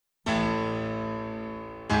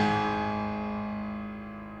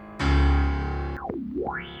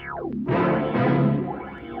Well,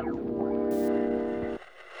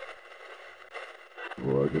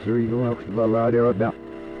 is there anything else about out there about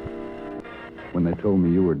when they told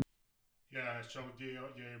me you were... Yeah, so the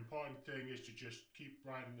important thing is to just keep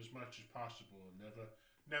writing as much as possible and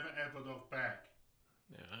never ever look back.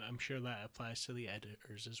 I'm sure that applies to the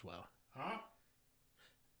editors as well. Huh?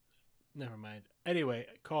 Never mind. Anyway,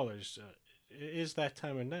 callers, it is that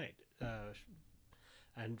time of night.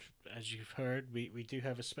 And as you've heard, we do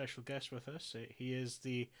have a special guest with us. He is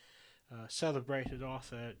the celebrated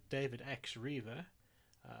author David X. Riva.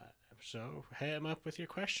 So hit him up with your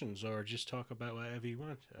questions or just talk about whatever you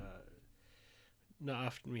want. Not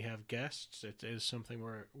often we have guests. It is something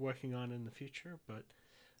we're working on in the future, but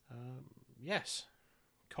yes,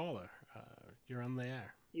 caller, you're on the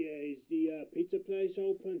air. Yeah, is the pizza place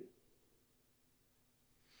open?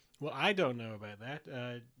 Well, I don't know about that.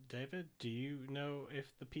 David, do you know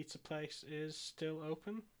if the pizza place is still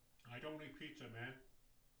open? I don't eat pizza, man.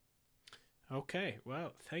 Okay,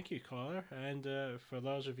 well, thank you, caller. And for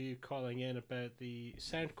those of you calling in about the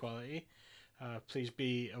sound quality, please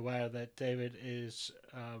be aware that David is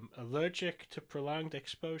allergic to prolonged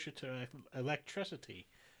exposure to electricity.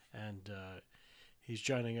 And he's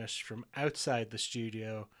joining us from outside the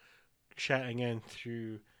studio, chatting in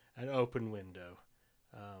through an open window.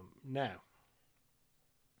 Now,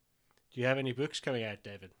 do you have any books coming out,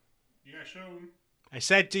 David? Yeah, soon. I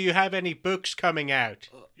said, do you have any books coming out?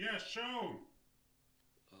 Yeah, soon.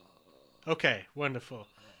 Okay, wonderful.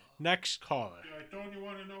 Next caller. Yeah, don't you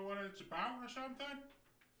want to know what it's about or something?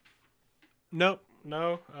 Nope,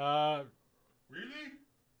 no. Really?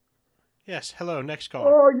 Yes, hello, next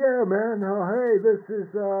caller. Oh yeah, man. Oh hey, this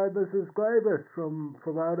is Glavis from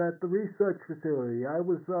out at the research facility. I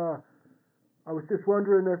was just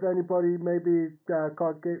wondering if anybody maybe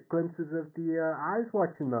caught glimpses of the eyes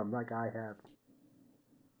watching them like I have.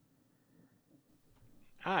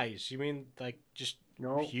 Eyes? You mean like just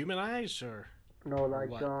human eyes, or no,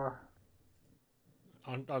 like what?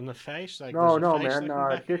 On the face? Like no, face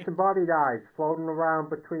man. Disembodied eyes floating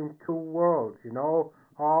around between two worlds. You know,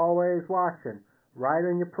 always watching, right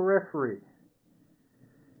on your periphery.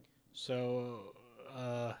 So,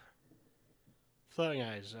 floating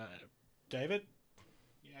eyes. David?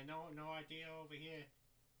 Yeah, no idea over here.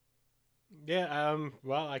 Yeah,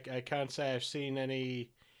 well, I can't say I've seen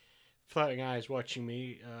any floating eyes watching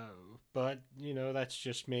me, but, you know, that's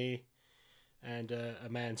just me and a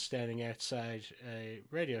man standing outside a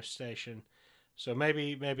radio station. So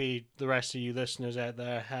maybe the rest of you listeners out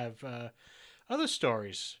there have other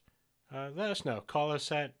stories. Let us know. Call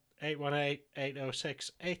us at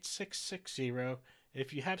 818-806-8660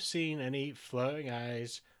 if you have seen any floating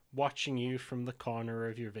eyes watching you from the corner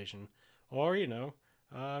of your vision, or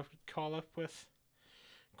call up with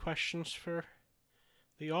questions for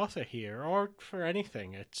the author here, or for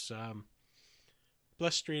anything. It's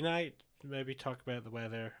blustery night. Maybe talk about the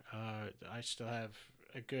weather. I still have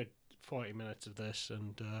a good 40 minutes of this,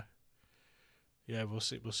 and yeah, we'll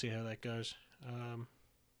see how that goes.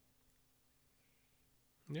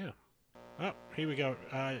 Yeah. Oh, here we go.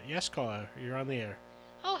 Yes, caller, you're on the air.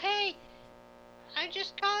 Oh, hey. I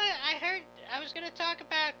just called. I heard I was gonna talk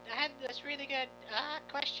about. I had this really good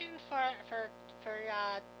question for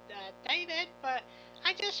David, but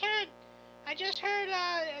I just heard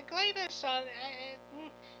Glavis on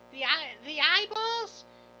the eyeballs.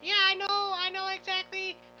 Yeah, I know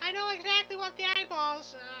exactly what the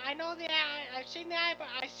eyeballs. I've seen the eyeball.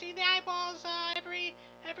 I see the eyeballs every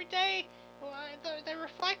day. They're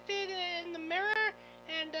reflected in the mirror,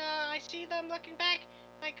 and I see them looking back,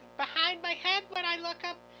 like behind my head when I look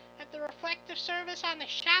up at the reflective surface on the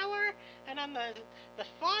shower and on the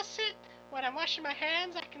faucet. When I'm washing my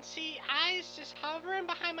hands, I can see eyes just hovering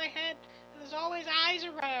behind my head. There's always eyes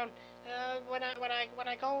around. When I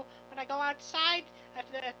go outside,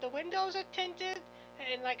 if the windows are tinted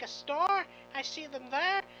in like a store, I see them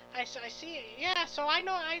there. I see it. Yeah, so I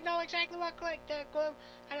know exactly what I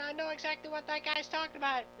know exactly what that guy's talking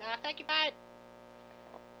about. Thank you, bye.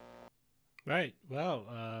 Right. Well,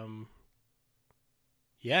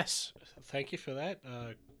 yes. Thank you for that.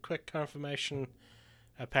 Quick confirmation.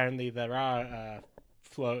 Apparently, there are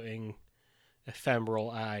floating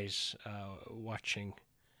ephemeral eyes watching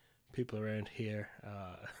people around here.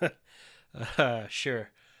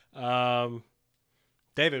 Sure.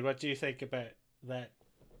 David, what do you think about that?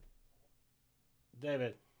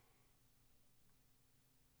 David?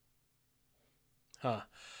 Huh.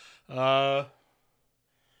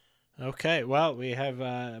 Okay, well, we have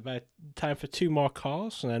about time for 2 more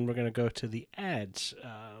calls, and then we're going to go to the ads.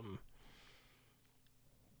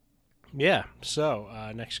 Yeah, so,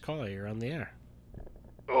 next caller, you're on the air.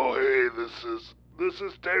 Oh, hey, this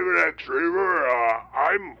is David X. Reaver.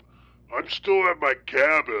 I'm still at my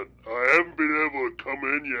cabin. I haven't been able to come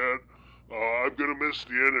in yet. I'm gonna miss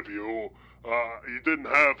the interview. You didn't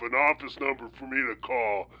have an office number for me to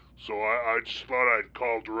call, so I just thought I'd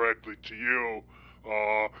call directly to you.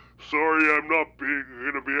 Sorry I'm not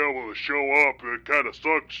gonna be able to show up. It kind of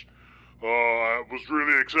sucks. I was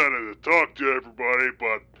really excited to talk to everybody,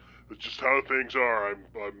 but it's just how things are. I'm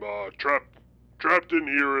trapped in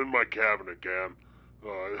here in my cabin again.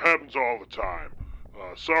 It happens all the time.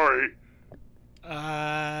 Sorry.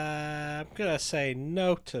 I'm gonna say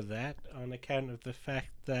no to that on account of the fact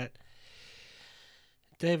that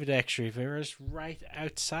David X. Rivera is right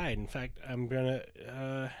outside. In fact, I'm gonna.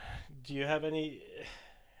 Do you have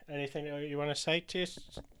anything you want to say to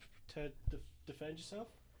defend yourself,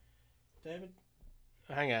 David?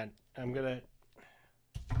 Hang on, I'm gonna.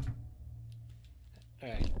 All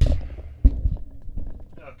right.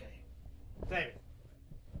 Okay, David.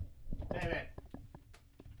 David.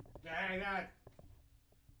 Hang on.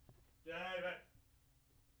 David.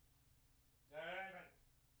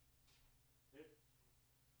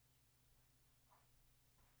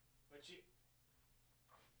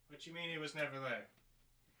 What you mean he was never there?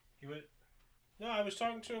 He was. No, I was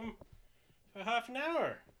talking to him for half an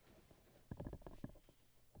hour.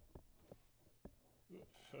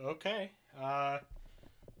 Okay.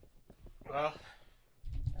 Well.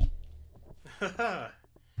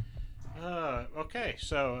 Okay.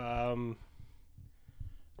 So,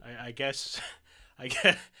 I guess.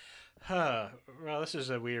 Well, this is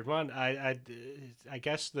a weird one. I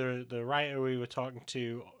guess the writer we were talking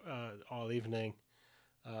to all evening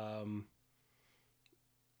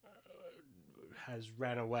has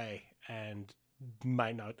ran away and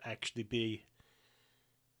might not actually be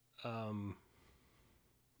who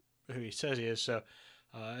he says he is. So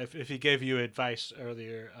if he gave you advice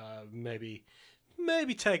earlier, maybe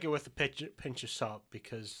take it with a pinch of salt,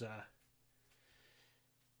 because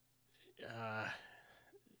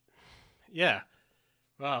yeah.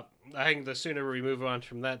 Well, I think the sooner we move on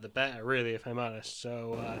from that, the better, really, if I'm honest.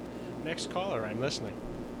 So, next caller, I'm listening.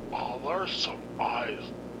 Oh, there's some eyes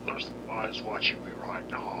watching me right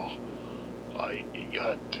now. You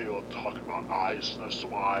had to talk about eyes. There's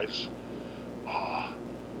some eyes.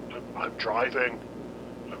 I'm driving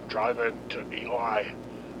to Eli.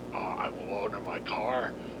 I'm alone in my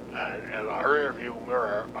car, and in the rearview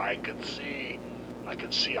mirror, I can see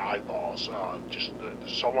eyeballs.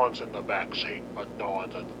 Someone's in the back seat, but no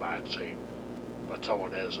one's in the back seat. But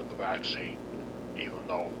someone is in the back seat, even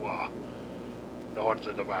though no one's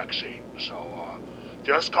in the back seat. So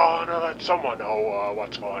just calling to let someone know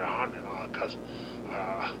what's going on, because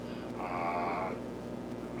I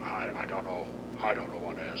don't know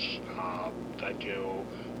what is.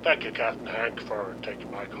 Thank you, Captain Hank, for taking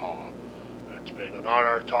my call. It's been an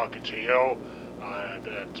honor talking to you. And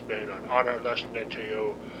it's been an honor listening to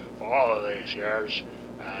you for all of these years,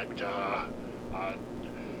 and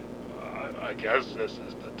I guess this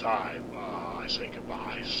is the time I say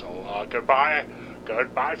goodbye. So goodbye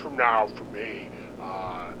from now from me.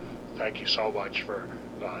 Thank you so much for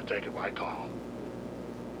taking my call.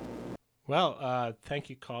 Well, thank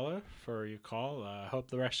you, caller, for your call. I hope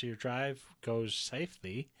the rest of your drive goes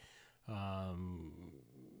safely.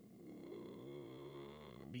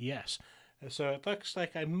 Yes. So it looks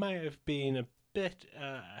like I might have been a bit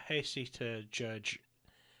hasty to judge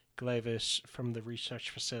Glavis from the research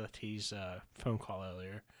facility's phone call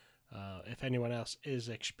earlier. If anyone else is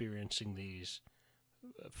experiencing these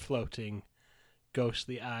floating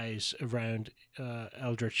ghostly eyes around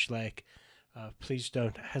Eldritch Lake, please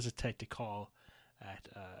don't hesitate to call at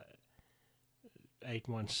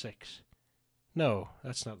 816. No,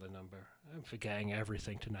 that's not the number. I'm forgetting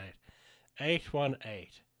everything tonight.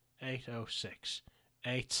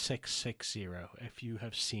 818-806-8660 if you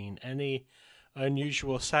have seen any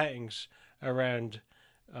unusual sightings around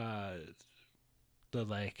the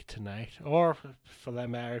lake tonight, or for that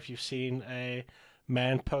matter, if you've seen a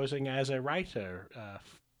man posing as a writer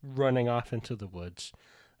running off into the woods.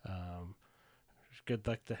 Good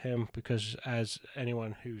luck to him, because as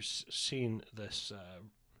anyone who's seen this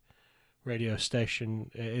radio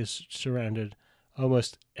station is surrounded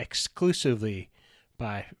almost exclusively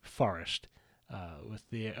by forest, with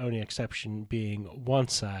the only exception being one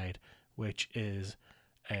side, which is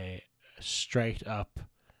a straight up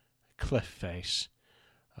cliff face.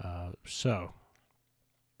 So,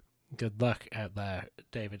 good luck at that,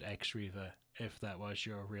 David X. Reaver, if that was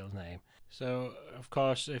your real name. So, of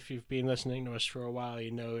course, if you've been listening to us for a while,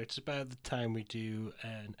 you know it's about the time we do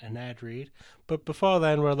an ad read. But before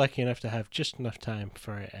then, we're lucky enough to have just enough time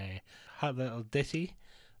for a hot little ditty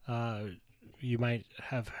You might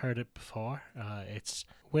have heard it before. It's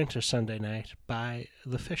Winter Sunday Night by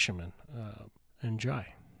The Fishermen. Enjoy.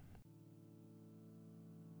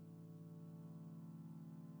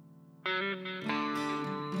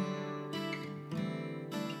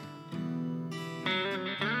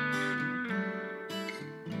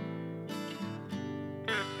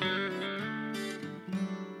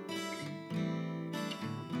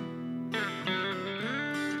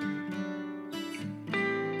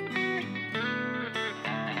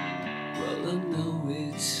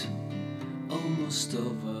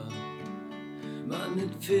 Over. Man,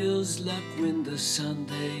 it feels like winter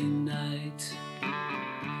Sunday night.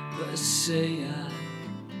 But say I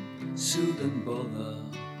shouldn't bother.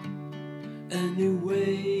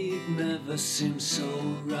 Anyway, it never seems so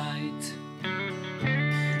right.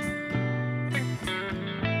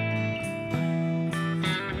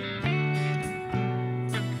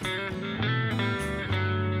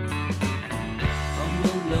 I'm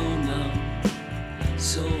alone now,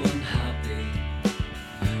 so unhappy.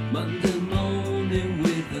 Monday morning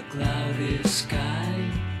with a cloudy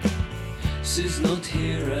sky. She's not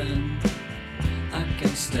here and I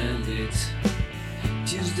can't stand it.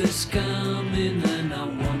 Tuesday's coming and I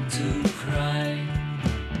want to cry.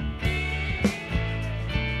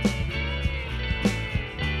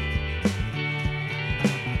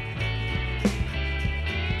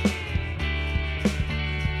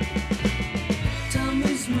 Time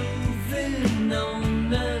is moving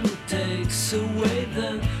on and takes away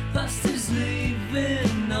the past is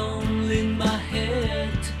living only in my head.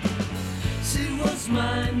 She was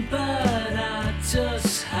mine, but I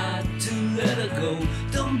just had to let her go.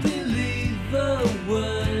 Don't believe a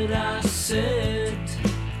word I said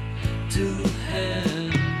to her.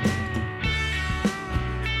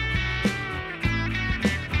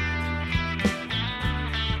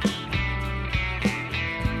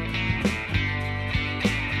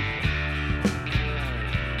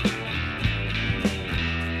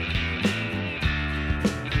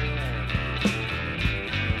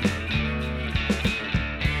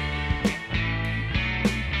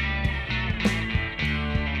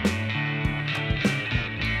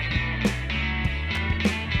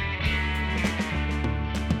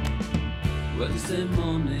 Wednesday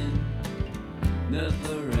morning,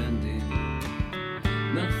 never ending.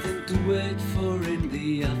 Nothing to wait for in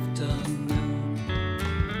the afternoon.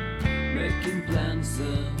 Making plans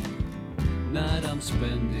the night I'm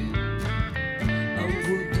spending. I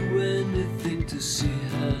would do anything to see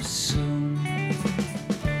her soon.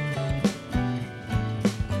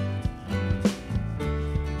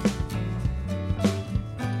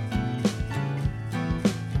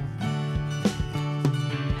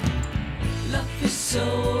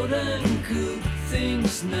 Short and good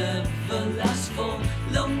things never last for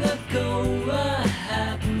long ago. I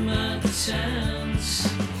had my chance.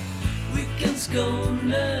 Weekends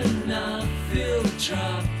gone and I feel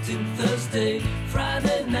trapped in Thursday.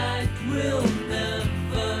 Friday night will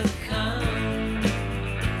never come.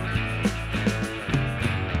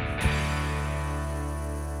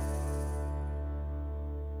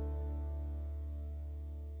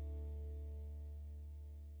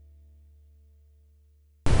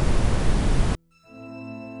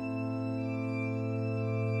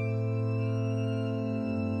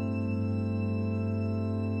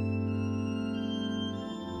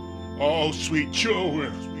 Oh, sweet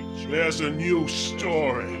children, there's a new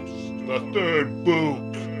story. The third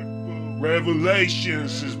book.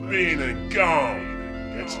 Revelations has been and gone.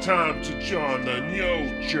 It's time to join the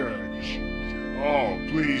new church. Oh,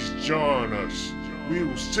 please join us. We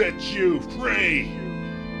will set you free.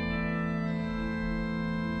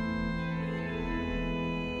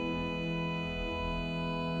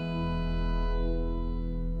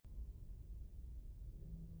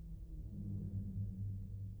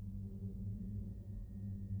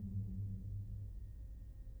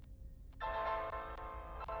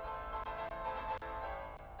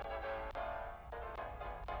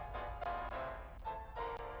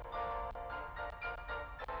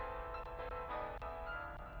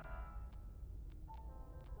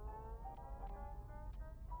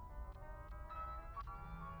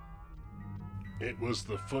 It was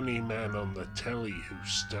the funny man on the telly who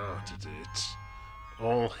started it.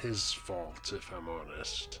 All his fault, if I'm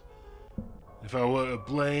honest. If I were to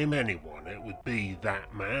blame anyone, it would be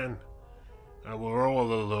that man. I were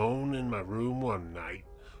all alone in my room one night,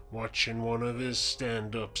 watching one of his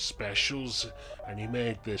stand-up specials, and he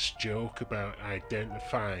made this joke about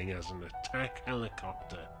identifying as an attack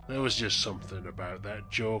helicopter. There was just something about that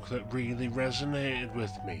joke that really resonated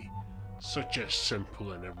with me. Such a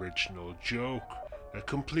simple and original joke, A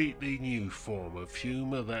completely new form of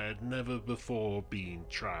humour that had never before been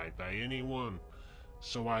tried by anyone.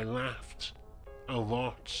 So I laughed. A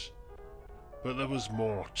lot. But there was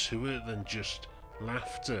more to it than just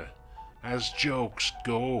laughter. As jokes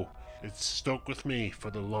go, it stuck with me for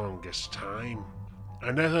the longest time.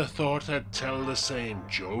 I never thought I'd tell the same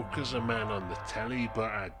joke as a man on the telly,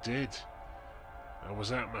 but I did. I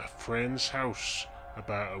was at my friend's house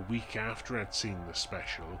about a week after I'd seen the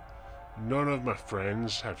special. None of my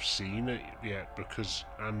friends have seen it yet because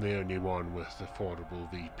I'm the only one with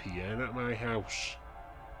affordable VPN at my house.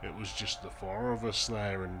 It was just the four of us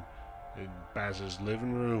there in Baz's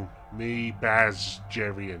living room. Me, Baz,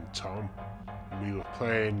 Jerry and Tom. And we were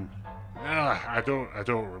playing... I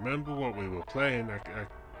don't remember what we were playing. I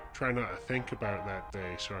try not to think about that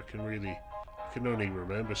day, so I can only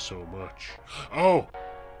remember so much. Oh!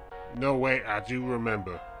 No, wait, I do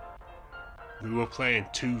remember. We were playing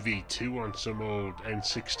 2v2 on some old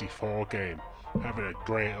N64 game. Having a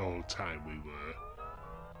great old time, we were.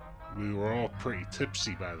 We were all pretty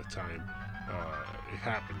tipsy by the time it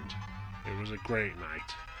happened. It was a great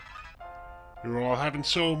night. We were all having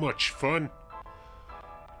so much fun.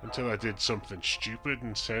 Until I did something stupid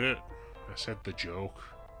and said it. I said the joke.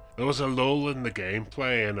 There was a lull in the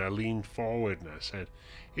gameplay and I leaned forward and I said,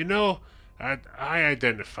 "You know, I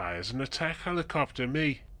identify as an attack helicopter,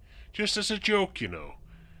 me. Just as a joke, you know."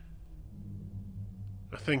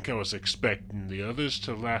 I think I was expecting the others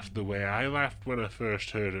to laugh the way I laughed when I first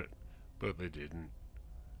heard it, but they didn't.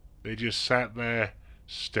 They just sat there,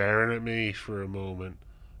 staring at me for a moment.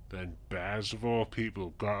 Then Baz, of all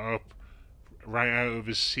people, got up right out of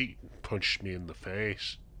his seat and punched me in the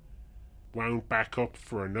face. Wound back up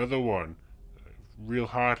for another one. Real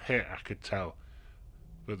hard hit, I could tell.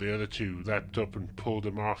 But the other two leapt up and pulled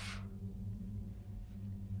him off.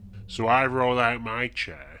 So I rolled out my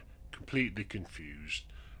chair, completely confused,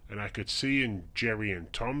 and I could see in Jerry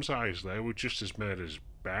and Tom's eyes they were just as mad as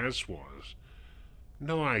Baz was.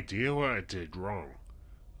 No idea what I did wrong.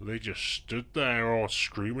 They just stood there all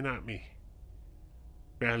screaming at me.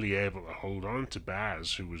 Barely able to hold on to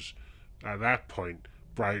Baz, who was, at that point,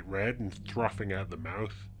 bright red and frothing at the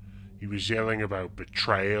mouth. He was yelling about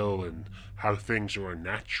betrayal and how things are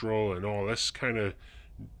unnatural and all this kind of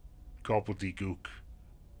gobbledygook.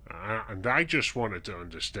 And I just wanted to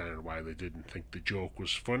understand why they didn't think the joke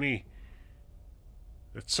was funny.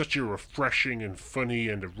 It's such a refreshing and funny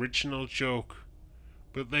and original joke,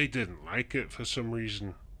 but they didn't like it for some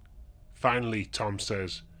reason. Finally, Tom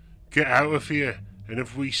says, "Get out of here, and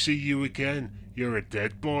if we see you again, you're a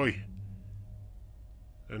dead boy."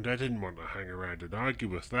 And I didn't want to hang around and argue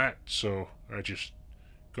with that, so I just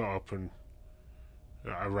got up and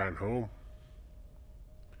I ran home.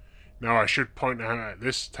 Now I should point out at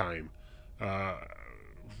this time,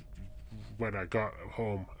 when I got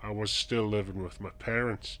home, I was still living with my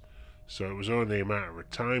parents, so it was only a matter of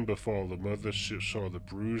time before the mother saw the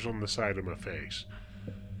bruise on the side of my face.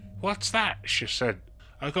 "What's that?" she said.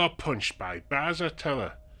 "I got punched by Baz, I tell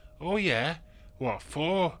her." "Oh yeah? What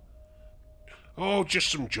for?" "Oh, just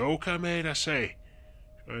some joke I made," I say.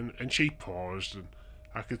 And she paused, and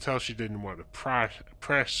I could tell she didn't want to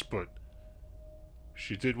press, but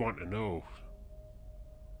she did want to know.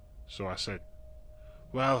 So I said,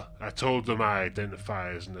 "Well, I told them I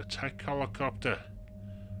identify as an attack helicopter."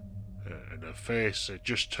 And her face had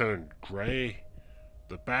just turned grey.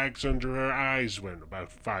 The bags under her eyes went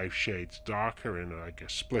about 5 shades darker in like a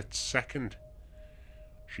split second.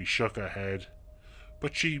 She shook her head,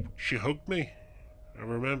 but she hugged me. I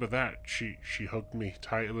remember that. She hugged me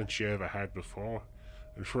tighter than she ever had before,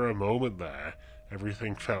 and for a moment there,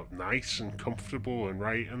 everything felt nice and comfortable and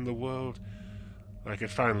right in the world, like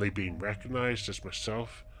I'd finally been recognized as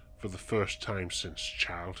myself for the first time since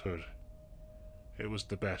childhood. It was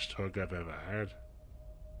the best hug I've ever had.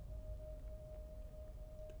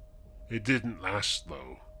 It didn't last,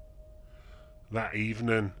 though. That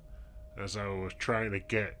evening, as I was trying to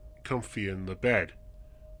get comfy in the bed,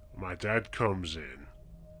 my dad comes in,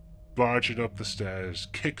 barging up the stairs,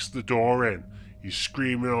 kicks the door in. He's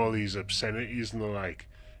screaming all these obscenities and the like.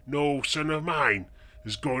 "No son of mine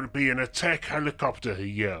is going to be an attack helicopter," he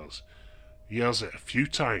yells. He yells it a few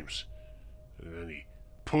times, and then he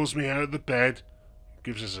pulls me out of the bed,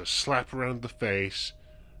 gives us a slap around the face,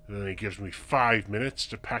 and then he gives me 5 minutes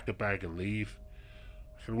to pack a bag and leave.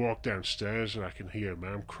 I can walk downstairs and I can hear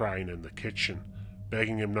Mum crying in the kitchen,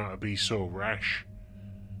 begging him not to be so rash.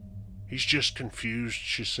 "He's just confused,"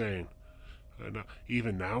 she's saying. And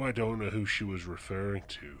even now I don't know who she was referring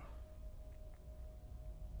to.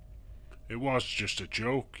 It was just a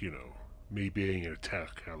joke, you know, me being an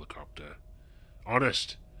attack helicopter.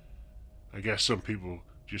 Honest. I guess some people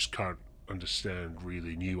just can't understand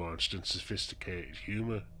really nuanced and sophisticated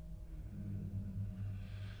humor.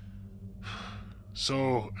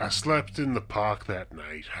 So I slept in the park that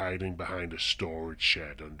night, hiding behind a storage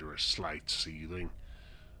shed under a slight ceiling,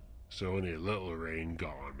 so only a little rain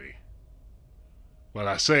got on me. Well,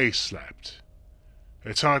 I say slept.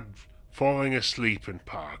 It's hard falling asleep in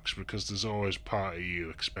parks because there's always part of you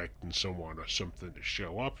expecting someone or something to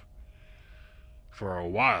show up. For a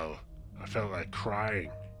while, I felt like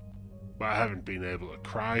crying, but I haven't been able to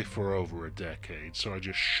cry for over a decade, so I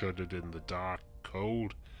just shuddered in the dark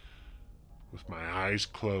cold, with my eyes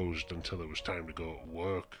closed until it was time to go to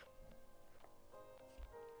work.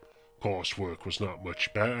 Of course, work was not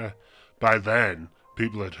much better. By then,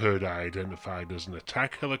 people had heard I identified as an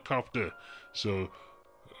attack helicopter, so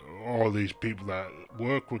all these people at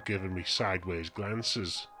work were giving me sideways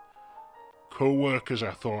glances. Co-workers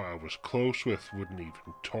I thought I was close with wouldn't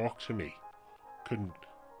even talk to me. Couldn't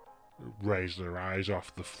raise their eyes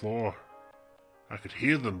off the floor. I could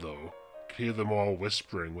hear them though. Could hear them all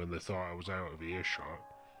whispering when they thought I was out of earshot.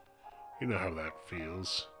 You know how that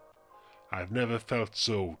feels. I've never felt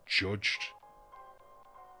so judged.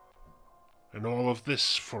 And all of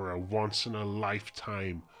this for a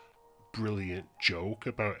once-in-a-lifetime brilliant joke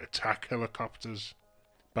about attack helicopters.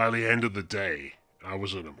 By the end of the day, I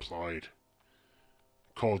was unemployed.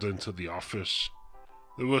 Called into the office.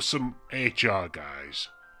 There were some HR guys,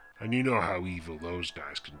 and you know how evil those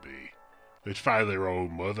guys can be. They'd fire their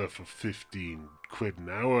own mother for 15 quid an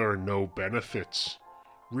hour and no benefits.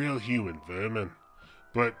 Real human vermin.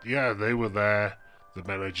 But yeah, they were there. The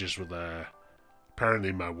managers were there.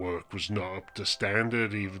 Apparently my work was not up to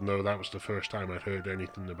standard, even though that was the first time I'd heard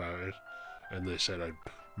anything about it. And they said I'd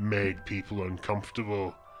made people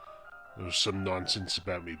uncomfortable. There was some nonsense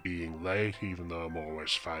about me being late, even though I'm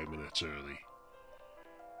always 5 minutes early.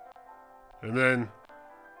 And then,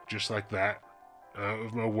 just like that, out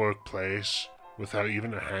of my workplace, without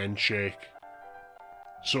even a handshake.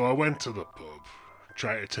 So I went to the pub,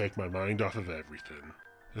 tried to take my mind off of everything,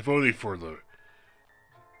 if only for the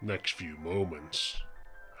next few moments.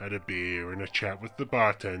 Had a beer and a chat with the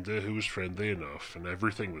bartender, who was friendly enough, and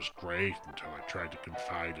everything was great until I tried to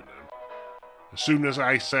confide in him. As soon as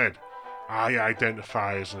I said, I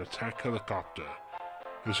identify as an attack helicopter,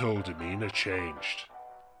 his whole demeanor changed.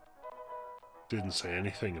 Didn't say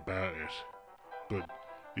anything about it, but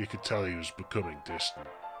you could tell he was becoming distant.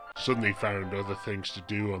 Suddenly found other things to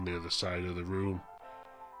do on the other side of the room,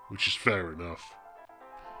 which is fair enough.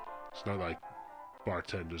 It's not like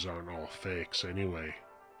bartenders aren't all fakes anyway.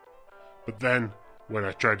 But then, when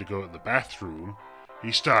I tried to go to the bathroom,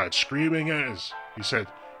 he started screaming at us. He said,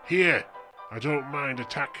 "Here, I don't mind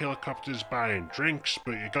attack helicopters buying drinks,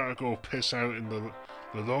 but you gotta go piss out in the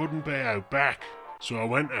loading bay out back." So I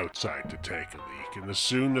went outside to take a leak, and as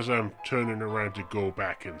soon as I'm turning around to go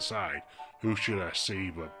back inside, who should I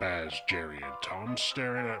see but Baz, Jerry, and Tom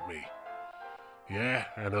staring at me? Yeah,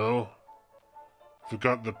 I know.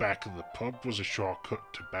 Forgot the back of the pub was a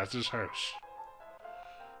shortcut to Baz's house.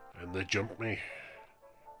 And they jumped me.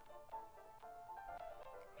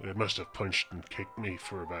 They must have punched and kicked me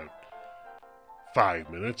for about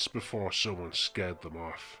 5 minutes before someone scared them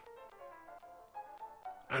off.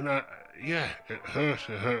 And yeah, it hurt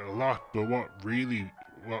a lot, but what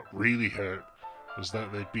really hurt was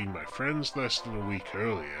that they'd been my friends less than a week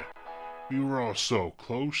earlier. We were all so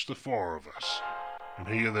close, the four of us, and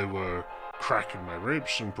here they were cracking my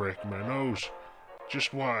ribs and breaking my nose.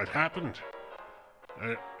 Just what had happened?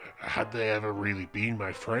 Had they ever really been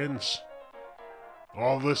my friends?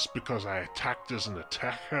 All this because I attacked as an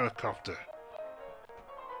attack helicopter.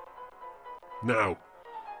 Now,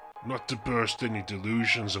 not to burst any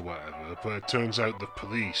delusions or whatever, but it turns out the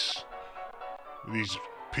police, these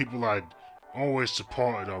people I'd always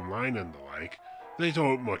supported online and the like, they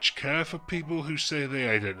don't much care for people who say they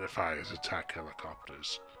identify as attack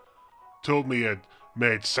helicopters. Told me I'd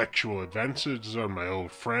made sexual advances on my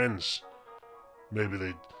old friends. Maybe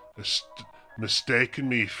they'd mistaken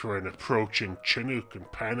me for an approaching Chinook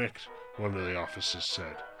and panicked, one of the officers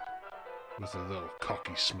said, with a little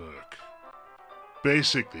cocky smirk.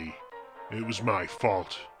 Basically, it was my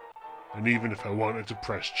fault, and even if I wanted to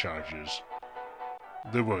press charges,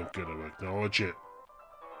 they weren't going to acknowledge it.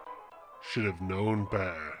 Should have known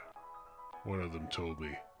better, one of them told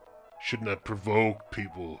me. Shouldn't have provoked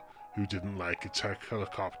people who didn't like attack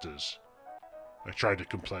helicopters. I tried to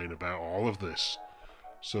complain about all of this,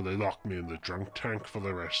 so they locked me in the drunk tank for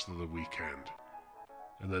the rest of the weekend,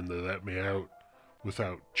 and then they let me out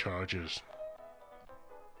without charges.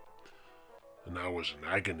 And I was in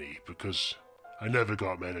agony because I never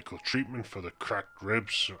got medical treatment for the cracked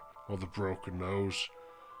ribs or the broken nose.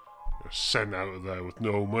 Sent out of there with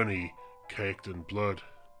no money, caked in blood.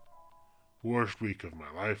 Worst week of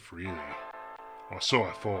my life, really. Or so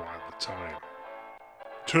I thought at the time.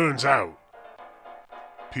 Turns out,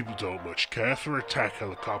 people don't much care for attack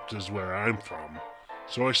helicopters where I'm from,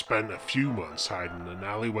 so I spent a few months hiding in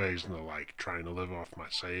alleyways and the like, trying to live off my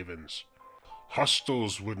savings.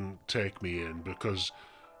 Hostels wouldn't take me in because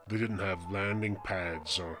they didn't have landing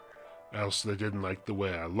pads, or else they didn't like the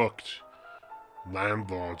way I looked.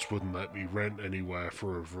 Landlords wouldn't let me rent anywhere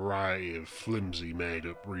for a variety of flimsy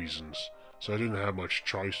made-up reasons, so I didn't have much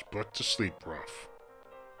choice but to sleep rough.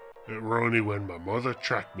 It were only when my mother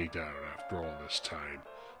tracked me down after all this time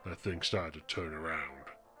that things started to turn around.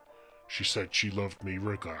 She said she loved me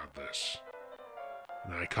regardless,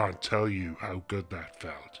 and I can't tell you how good that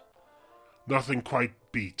felt. Nothing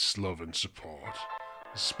quite beats love and support,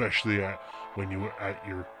 especially when you were at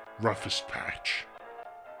your roughest patch.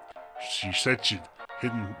 She said she'd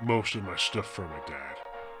hidden most of my stuff from her dad,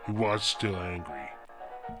 who was still angry,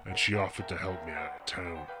 and she offered to help me out of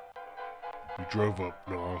town. We drove up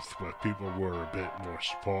north where people were a bit more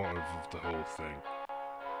supportive of the whole thing,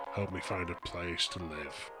 helped me find a place to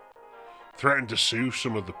live, threatened to sue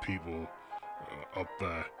some of the people up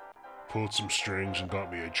there, pulled some strings and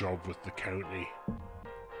got me a job with the county.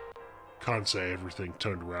 Can't say everything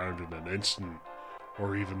turned around in an instant,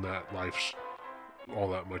 or even that life's all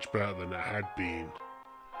that much better than it had been.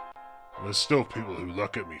 There's still people who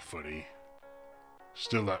look at me funny.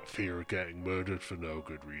 Still that fear of getting murdered for no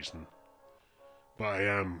good reason. But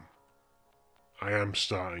I am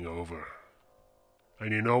starting over.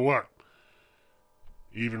 And you know what?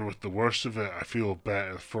 Even with the worst of it, I feel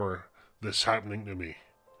better for this happening to me.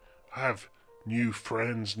 I have new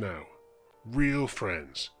friends now. Real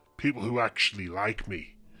friends. People who actually like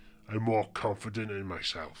me. I'm more confident in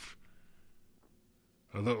myself.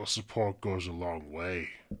 A little support goes a long way.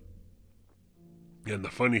 And the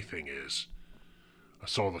funny thing is, I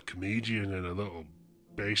saw the comedian in a little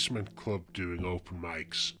basement club doing open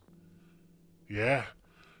mics. Yeah,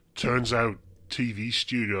 turns out TV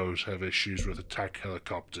studios have issues with attack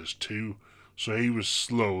helicopters too, so he was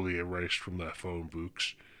slowly erased from their phone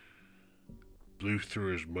books. Blew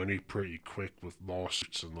through his money pretty quick with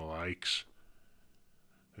lawsuits and the likes.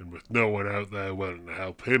 And with no one out there willing to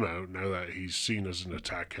help him out now that he's seen as an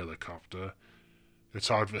attack helicopter, it's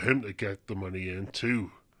hard for him to get the money in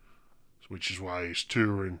too, which is why he's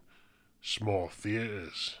touring small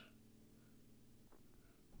theatres.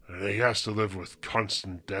 And he has to live with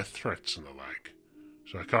constant death threats and the like,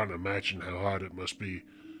 so I can't imagine how hard it must be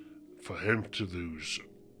for him to lose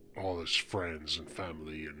all his friends and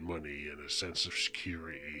family and money and a sense of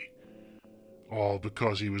security, all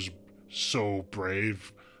because he was so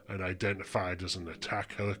brave and identified as an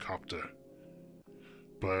attack helicopter.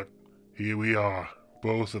 But here we are,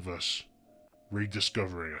 both of us,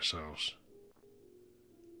 rediscovering ourselves.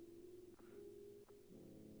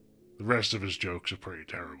 The rest of his jokes are pretty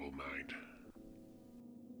terrible, mind.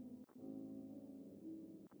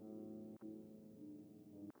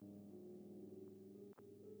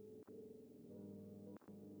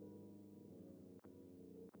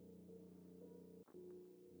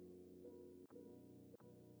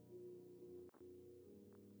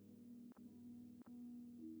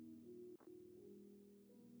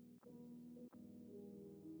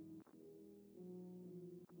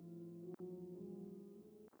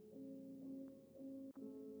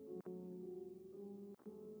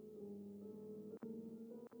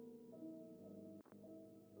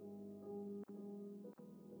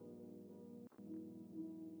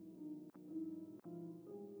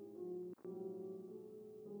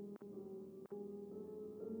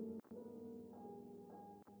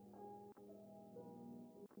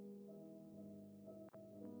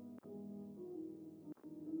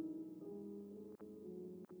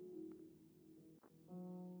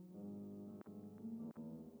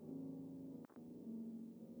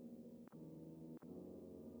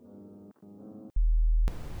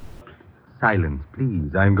 Silence,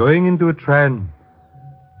 please. I'm going into a trance.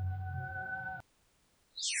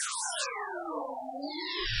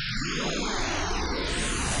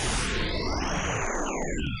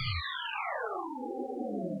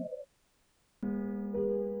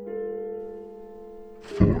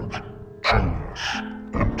 Forge, Julius,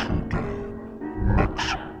 M2D,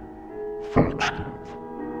 Nixon, Falstaff,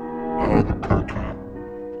 Albuquerque,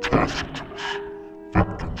 Tacitus,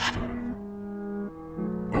 Wittgenstein,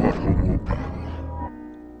 Automobile.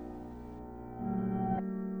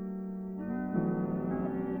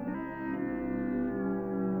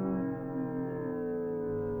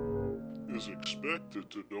 Is expected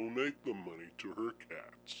to donate the money to her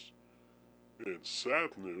cats. In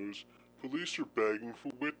sad news, police are begging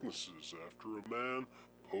for witnesses after a man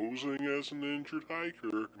posing as an injured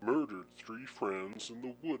hiker murdered 3 friends in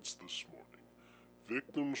the woods this morning.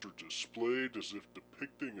 Victims are displayed as if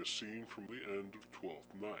depicting a scene from the end of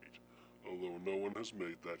Twelfth Night, although no one has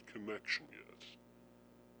made that connection yet.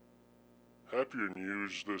 Happier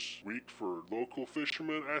news this week for local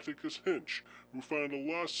fisherman Atticus Hinch, who found a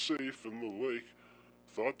lost safe in the lake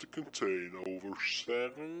thought to contain over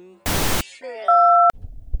 7...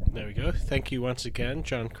 There we go. Thank you once again,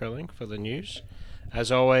 John Crilling, for the news.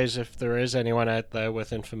 As always, if there is anyone out there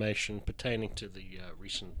with information pertaining to the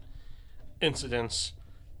recent incidents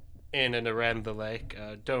in and around the lake,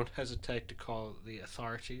 don't hesitate to call the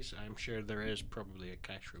authorities. I'm sure there is probably a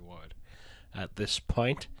cash reward at this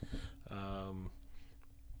point.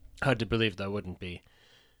 Hard to believe there wouldn't be.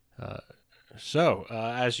 So,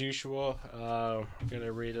 as usual, I'm going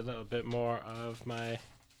to read a little bit more of my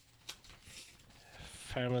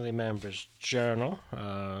family member's journal.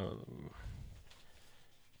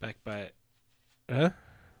 Back by... Huh?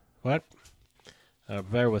 What?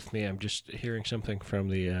 Bear with me, I'm just hearing something from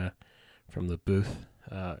the booth.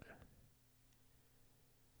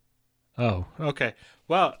 Oh, okay.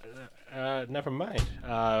 Well, never mind.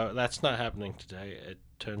 That's not happening today. It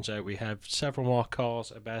turns out we have several more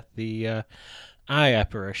calls about the eye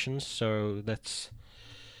apparitions, so let's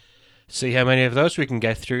see how many of those we can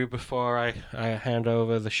get through before I hand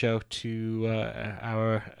over the show to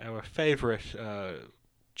our favorite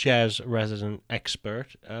jazz resident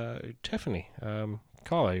expert, Tiffany.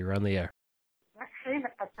 Caller, you're on the air.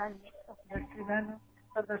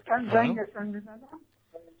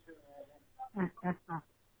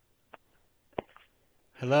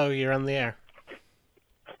 Hello, you're on the air.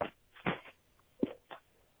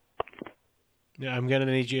 Yeah, I'm gonna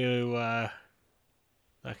need you to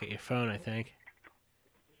look at your phone, I think.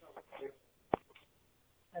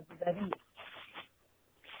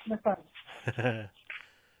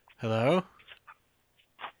 Hello?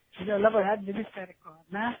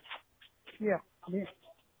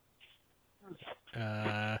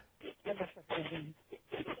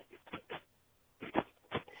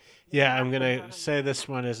 Yeah, I'm gonna say this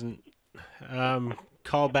one isn't.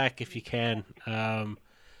 Call back if you can.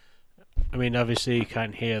 I mean, obviously you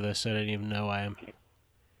can't hear this. I don't even know why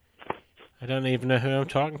I don't even know who I'm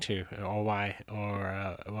talking to, or why,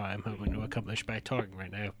 or what I'm hoping to accomplish by talking right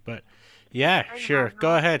now. But yeah, sure,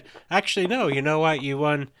 go ahead. Actually, no. You know what? You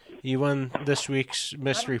won this week's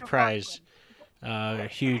mystery prize. A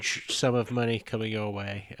huge sum of money coming your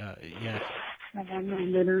way. Yeah.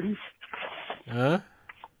 Huh?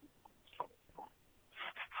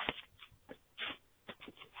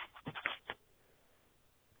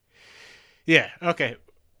 Yeah, okay.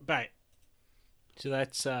 Bye. So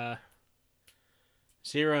that's 0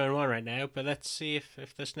 and 1 right now, but let's see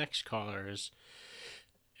if this next caller is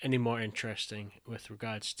any more interesting with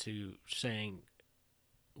regards to saying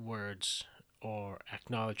words or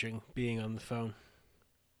acknowledging being on the phone.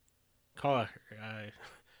 Caller,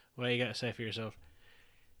 what do you got to say for yourself?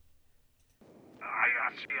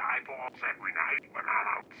 I see eyeballs every night when I'm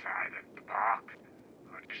outside at the park.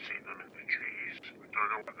 I just see them in the trees. I don't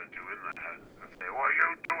know what they're doing there. I say, what are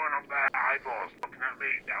you doing up there? Eyeballs looking at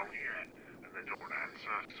me down here. And they don't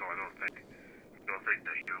answer, so I don't think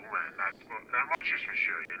they're human. That much is for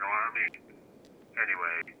sure, you know what I mean?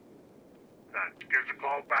 Anyway, thanks. Give us a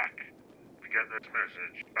call back to get this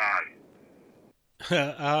message. Bye.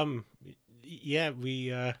 Yeah,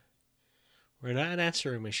 we're not an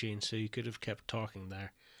answering machine, so you could have kept talking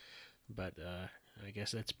there. But I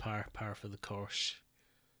guess that's par for the course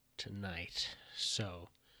tonight. So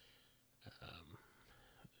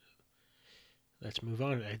let's move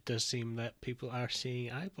on. It does seem that people are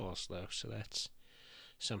seeing eyeballs, though, so that's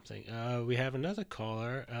something. We have another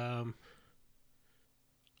caller,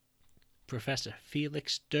 Professor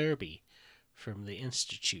Felix Derby from the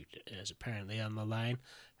Institute, is apparently on the line,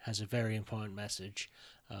 has a very important message.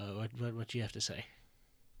 What do you have to say?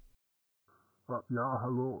 Yeah,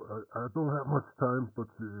 hello. I don't have much time, but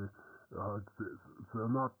they're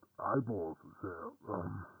not eyeballs.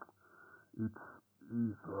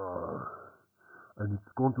 And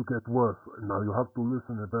it's going to get worse. Now you have to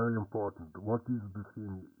listen. It's very important. What is the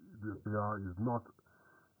thing that they are is not.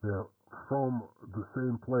 They're from the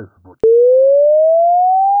same place, but.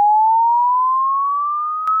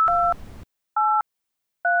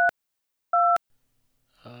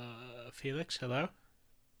 Felix, hello?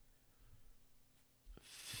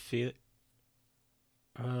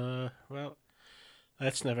 Well,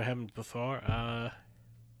 that's never happened before.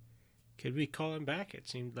 Could we call him back? It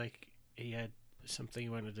seemed like he had something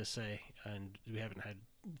you wanted to say, and we haven't had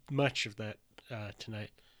much of that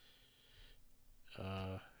tonight.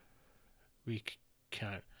 We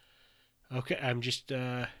can't. Okay, I'm just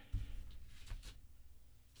I'm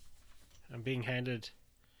being handed.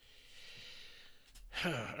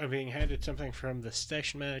 I'm being handed something from the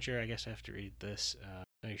station manager. I guess I have to read this.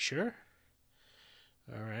 Are you sure?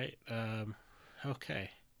 All right. Okay.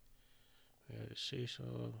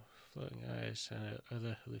 Cecil, floating eyes, and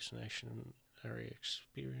other hallucinatory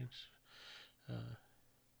experience.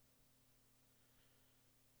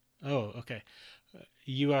 Okay.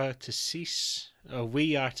 You are to cease, or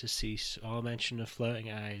we are to cease, all mention of floating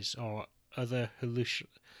eyes or other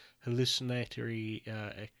hallucinatory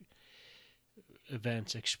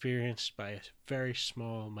events experienced by a very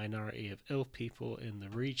small minority of ill people in the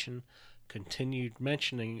region. Continued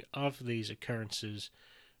mentioning of these occurrences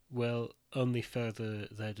will only further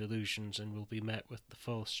their delusions and will be met with the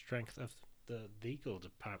full strength of the legal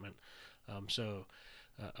department.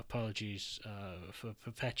 Apologies for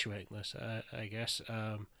perpetuating this, I guess.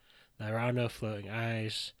 There are no floating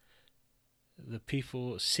eyes. The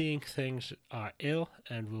people seeing things are ill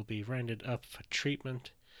and will be rounded up for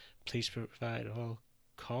treatment. Please provide all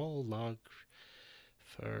call log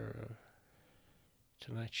for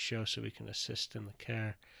tonight's show so we can assist in the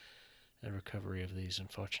care and recovery of these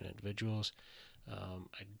unfortunate individuals.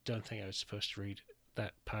 I don't think I was supposed to read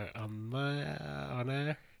that part on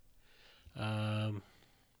air.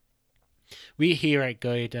 We here at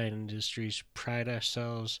Goyadine Industries pride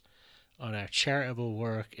ourselves on our charitable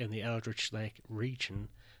work in the Eldritch Lake region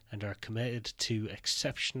and are committed to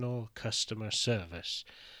exceptional customer service.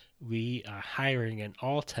 We are hiring in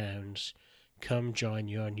all towns. Come join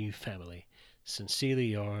your new family. Sincerely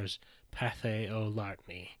yours, Pathe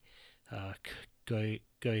O'Lartney, Goyadine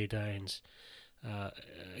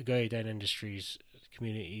Industries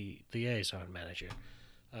Community Liaison Manager.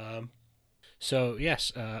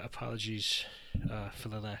 Yes, apologies for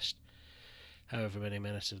the last however many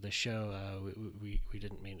minutes of the show. We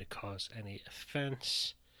didn't mean to cause any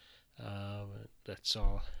offense. Let's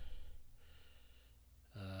all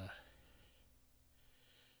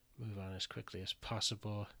move on as quickly as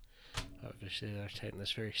possible. Obviously, they're taking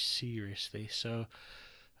this very seriously, so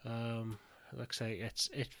looks like it's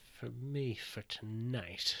it for me for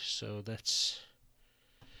tonight. So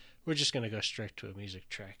we're just going to go straight to a music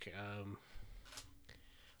track.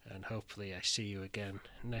 And hopefully I see you again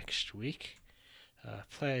next week.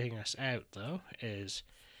 Playing us out, though, is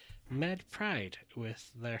Mad Pride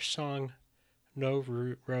with their song No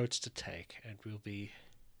Roads to Take, and you'll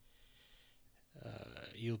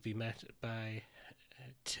be met by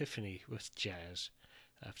Tiffany with Jazz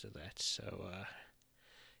after that. So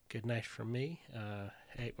good night from me.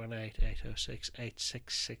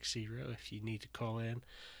 818-806-8660 if you need to call in.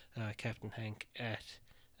 Captain Hank at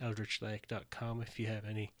eldritchlake.com if you have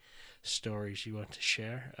any stories you want to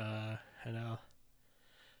share, and I'll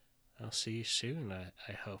see you soon.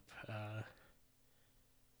 I hope.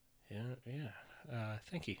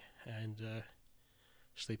 Thank you, and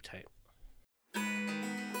sleep tight.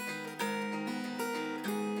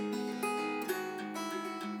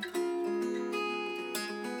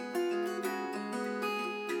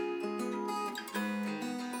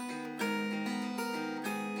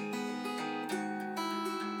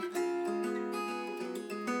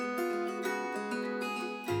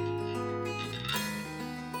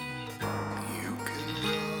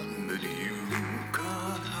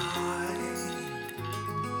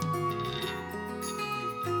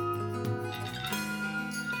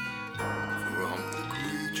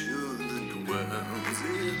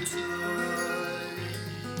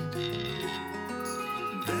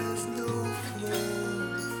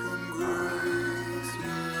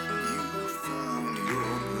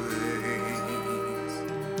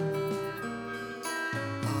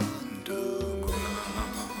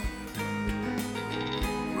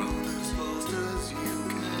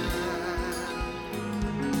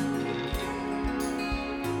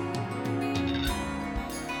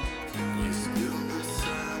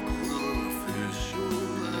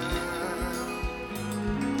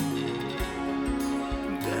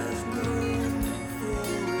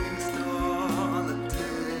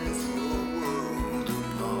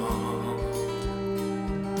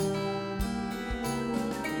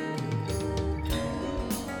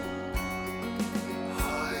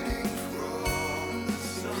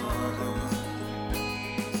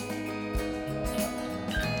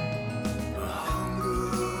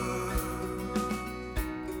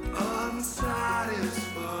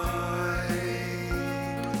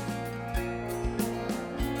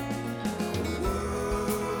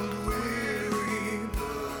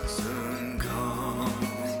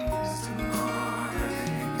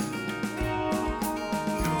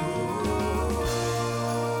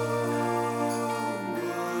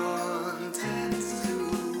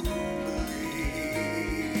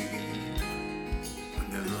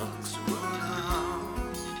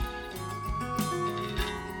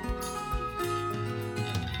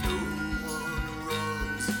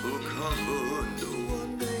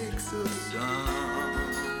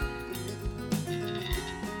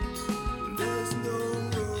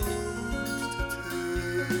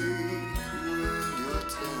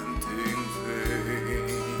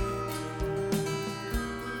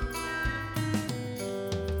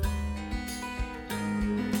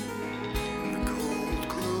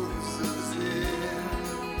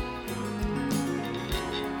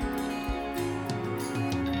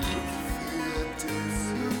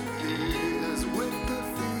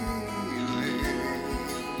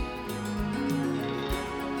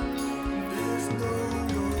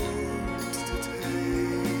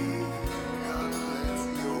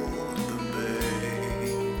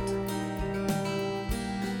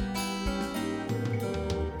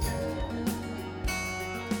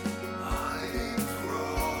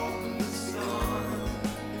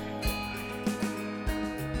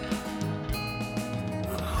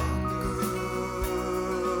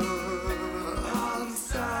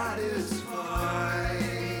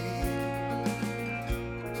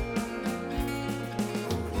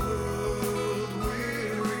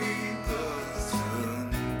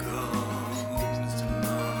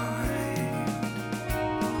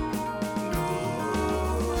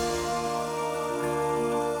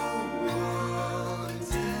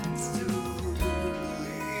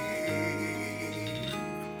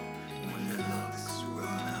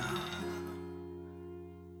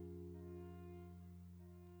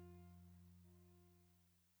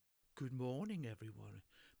 Good morning, everyone.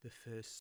 The first